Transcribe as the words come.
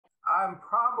I'm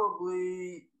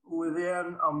probably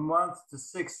within a month to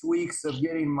 6 weeks of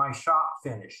getting my shop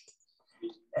finished.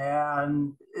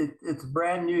 And it's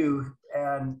brand new.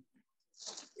 And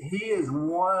he is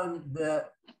one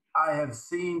that I have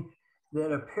seen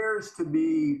that appears to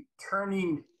be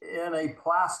turning in a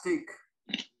plastic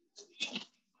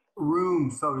room,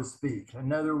 so to speak.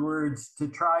 In other words, to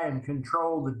try and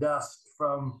control the dust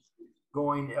from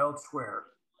going elsewhere.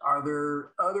 Are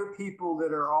there other people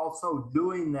that are also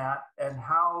doing that, and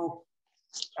how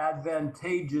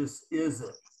advantageous is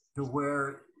it to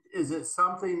where, is it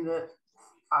something that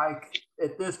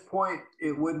at this point,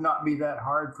 it would not be that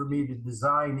hard for me to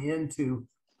design into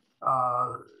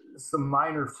some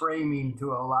minor framing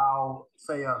to allow,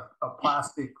 say, a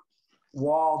plastic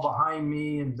wall behind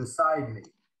me and beside me?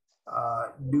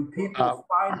 Do people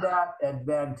find that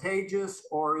advantageous,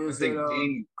 or is it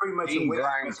pretty much a waste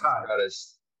of time?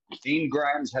 Dean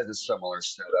Grimes has a similar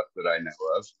setup that I know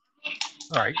of.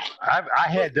 All right. I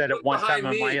had that at one time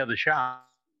in my other shop.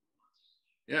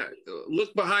 Yeah,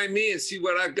 look behind me and see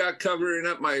what I've got covering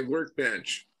up my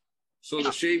workbench. So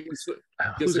the shavings,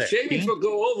 because the shavings will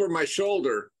go over my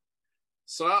shoulder.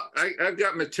 So I've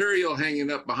got material hanging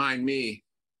up behind me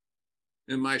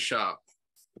in my shop.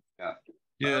 Yeah.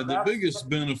 Yeah, the biggest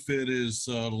benefit is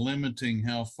limiting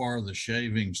how far the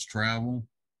shavings travel.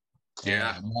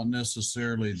 Yeah. Not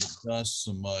necessarily the dust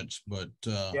so much, but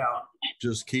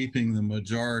just keeping the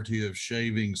majority of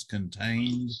shavings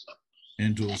contained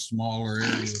into a smaller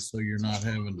area so you're not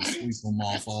having to sweep them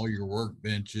off all your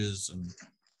workbenches and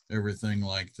everything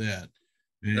like that.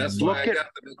 And that's why I got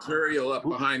the material up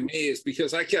behind me, is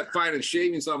because I kept finding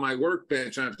shavings on my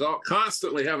workbench and I was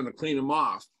constantly having to clean them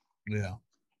off. Yeah.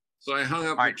 So I hung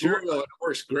up material and it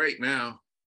works great now.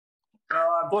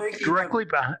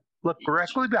 Look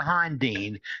directly behind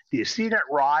Dean. Do you see that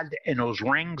rod and those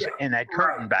rings and that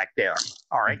curtain back there?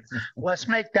 All right. Let's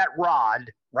make that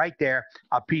rod right there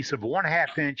a piece of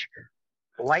 1/2 inch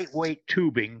lightweight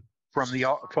tubing from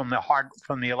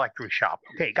the electric shop.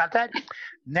 Okay, got that?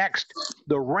 Next,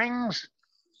 the rings,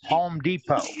 Home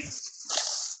Depot.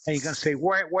 And you're gonna say,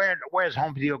 where's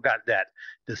Home Depot got that?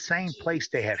 The same place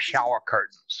they have shower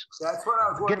curtains. That's what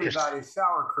I was wondering about, is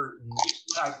shower curtain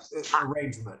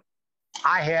arrangement.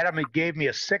 I had them. It gave me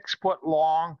a 6 foot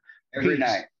long every piece,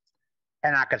 night,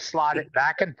 and I could slide it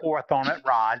back and forth on that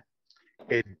rod.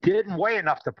 It didn't weigh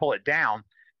enough to pull it down,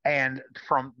 and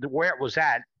from where it was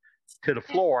at to the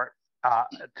floor,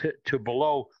 to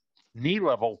below knee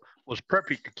level was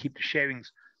perfect to keep the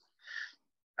shavings.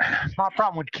 My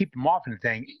problem would keep them off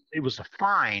anything. It was the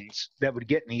fines that would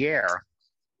get in the air,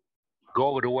 go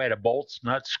over to where the bolts,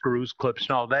 nuts, screws, clips,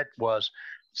 and all that was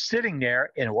sitting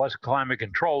there, and it wasn't climate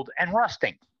controlled and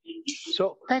rusting.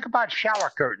 So think about shower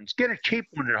curtains. Get a cheap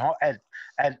one at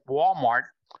Walmart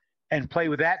and play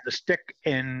with that, the stick,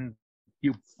 and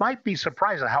you might be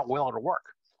surprised at how well it'll work.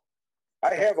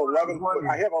 I have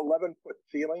 11-foot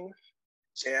ceilings,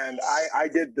 and I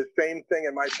did the same thing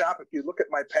in my shop. If you look at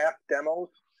my past demos,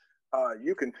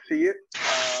 you can see it.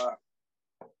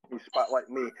 You spotlight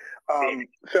me.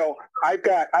 So I've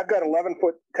got 10 or 11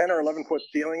 foot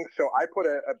ceilings. So I put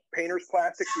a painter's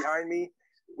plastic behind me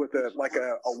with a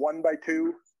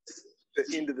 1x2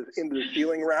 into the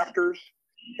ceiling rafters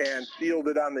and sealed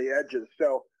it on the edges.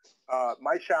 So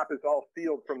my shop is all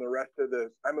sealed from the rest of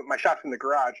my shop's in the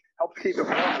garage. Helps keep it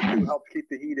warm too, helps keep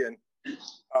the heat in.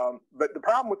 But the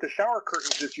problem with the shower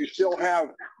curtains is you still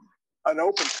have an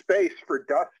open space for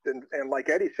dust and like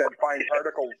Eddie said, fine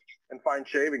particles and fine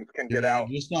shavings can get out.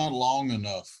 Just not long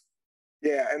enough.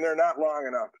 Yeah, and they're not long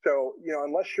enough. So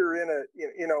unless you're in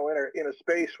a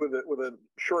space with a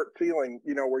short ceiling,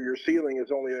 where your ceiling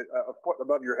is only a foot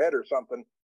above your head or something,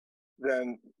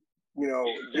 then you're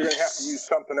gonna have to use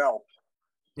something else.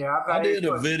 Yeah, I did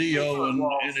a video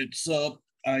and it's up.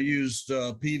 I used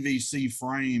PVC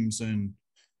frames and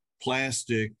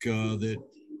plastic that.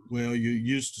 Well, you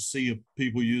used to see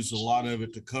people use a lot of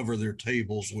it to cover their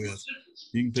tables with.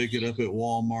 You can pick it up at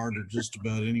Walmart or just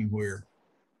about anywhere.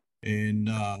 And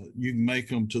you can make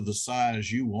them to the size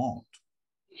you want.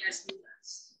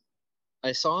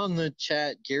 I saw in the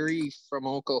chat, Gary from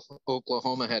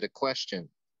Oklahoma had a question.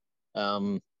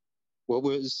 What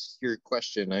was your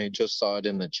question? I just saw it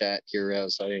in the chat here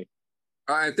as I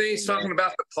think he's talking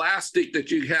about the plastic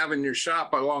that you have in your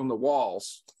shop along the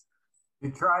walls. To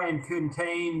try and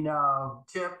contain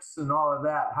chips and all of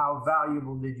that. How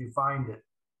valuable did you find it?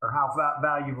 Or how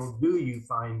valuable do you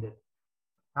find it?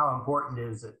 How important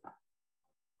is it?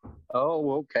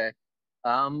 Oh, okay.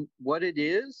 What it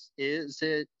is it's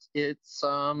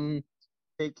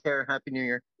take care, Happy New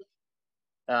Year.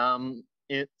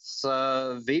 It's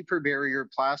vapor barrier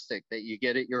plastic that you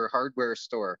get at your hardware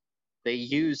store. They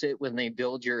use it when they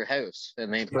build your house,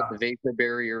 and they put the vapor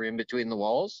barrier in between the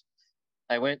walls.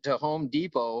 I went to Home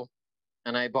Depot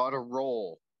and I bought a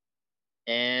roll.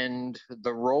 And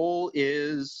the roll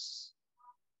is,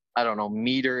 I don't know,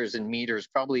 meters and meters,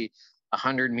 probably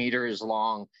 100 meters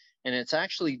long. And it's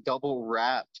actually double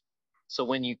wrapped. So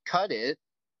when you cut it,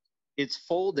 it's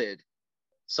folded.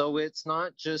 So it's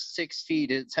not just 6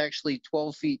 feet, it's actually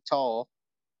 12 feet tall.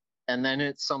 And then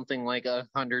it's something like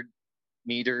 100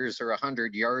 meters or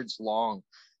 100 yards long.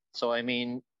 So, I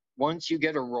mean, once you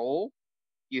get a roll,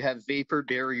 you have vapor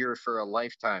barrier for a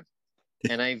lifetime.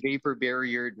 And I vapor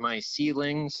barriered my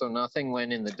ceiling, so nothing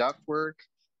went in the ductwork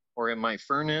or in my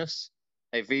furnace.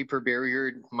 I vapor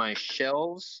barriered my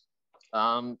shelves,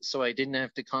 so I didn't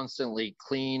have to constantly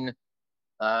clean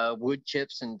wood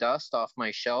chips and dust off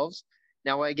my shelves.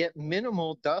 Now I get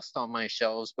minimal dust on my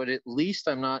shelves, but at least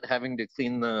I'm not having to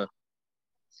clean the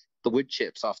wood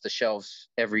chips off the shelves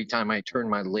every time I turn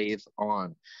my lathe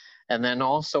on. And then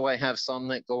also I have some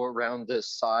that go around the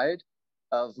side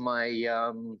of my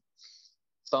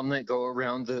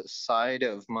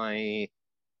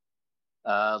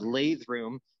lathe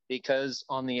room, because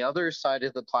on the other side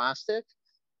of the plastic,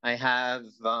 I have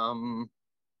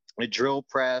a drill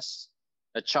press,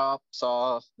 a chop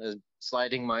saw, a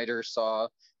sliding miter saw,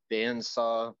 band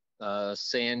saw,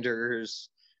 sanders,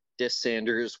 disc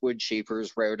sanders, wood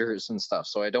shapers, routers, and stuff.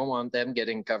 So I don't want them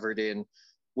getting covered in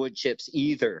wood chips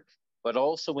either. But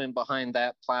also in behind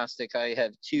that plastic, I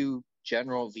have 2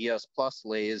 general VS Plus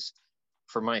lathes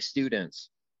for my students.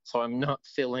 So I'm not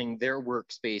filling their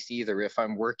workspace either. If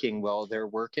I'm working while they're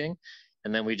working,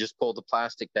 and then we just pull the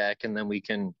plastic back and then we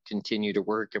can continue to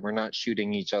work, and we're not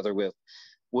shooting each other with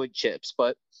wood chips.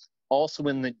 But also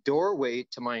in the doorway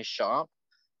to my shop,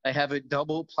 I have a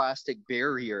double plastic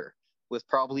barrier with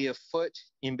probably a foot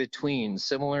in between,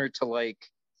 similar to like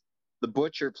the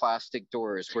butcher plastic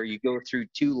doors where you go through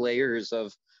 2 layers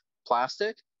of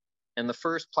plastic, and the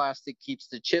first plastic keeps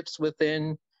the chips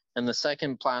within, and the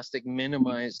second plastic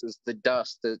minimizes the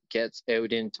dust that gets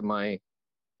out into my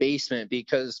basement.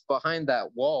 Because behind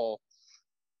that wall,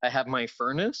 I have my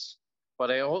furnace,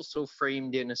 but I also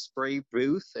framed in a spray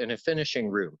booth and a finishing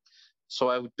room. So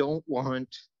I don't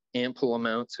want ample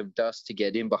amounts of dust to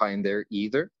get in behind there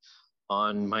either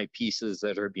on my pieces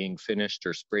that are being finished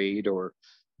or sprayed, or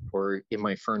in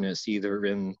my furnace, either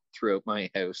in throughout my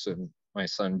house and my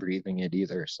son breathing it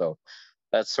either. So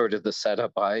that's sort of the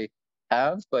setup I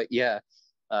have. But yeah,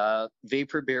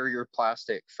 vapor barrier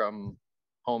plastic from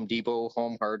Home Depot,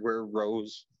 Home Hardware,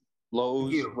 Lowe's,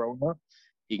 Rona.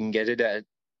 You can get it at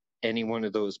any one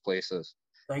of those places.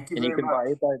 Thank you and very you can much. buy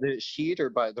it by the sheet or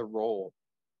by the roll.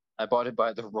 I bought it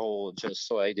by the roll just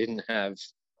so I didn't have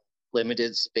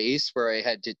limited space where I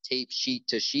had to tape sheet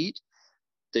to sheet.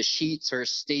 The sheets are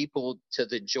stapled to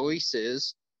the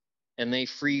joists and they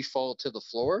free fall to the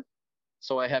floor.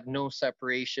 So I have no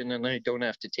separation and I don't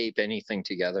have to tape anything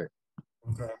together.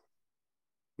 Okay.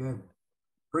 Good.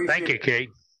 Thank you, Kate.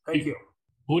 Thank you.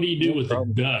 What do you do with the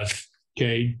dust,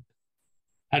 Kate?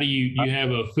 How do you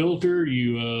have a filter?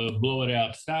 You blow it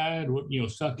outside? What,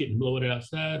 suck it and blow it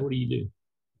outside? What do you do?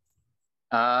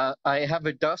 I have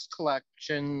a dust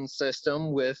collection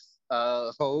system with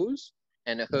a hose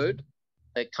and a hood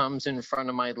that comes in front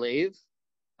of my lathe.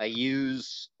 I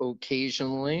use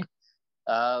occasionally,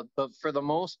 but for the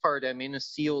most part, I'm in a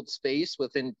sealed space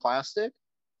within plastic.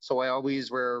 So I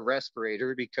always wear a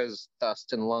respirator because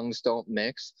dust and lungs don't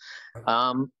mix.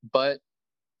 But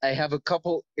I have a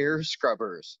couple air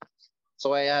scrubbers.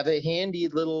 So I have a handy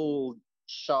little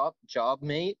shop job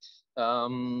mate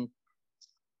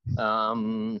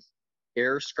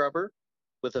air scrubber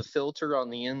with a filter on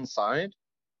the inside.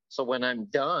 So when I'm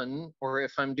done, or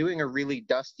if I'm doing a really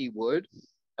dusty wood,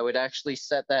 I would actually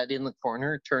set that in the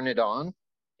corner, turn it on,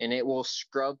 and it will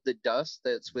scrub the dust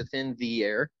that's within the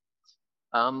air.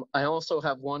 I also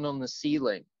have one on the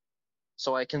ceiling.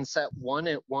 So I can set one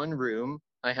at one room.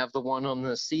 I have the one on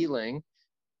the ceiling,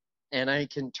 and I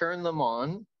can turn them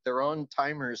on. They're on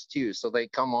timers too. So they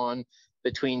come on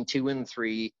between 2 and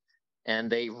 3, and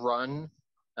they run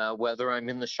whether I'm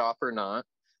in the shop or not.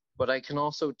 But I can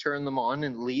also turn them on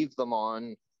and leave them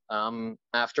on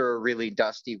after a really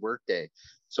dusty workday.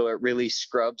 So it really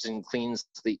scrubs and cleans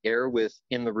the air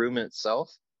within the room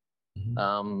itself.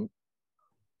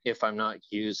 If I'm not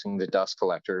using the dust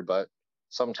collector, but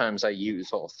sometimes I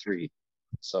use all 3.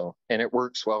 So, and it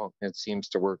works well. It seems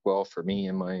to work well for me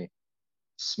in my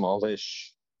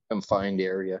smallish confined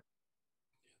area.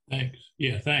 Thanks.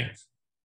 Yeah, thanks.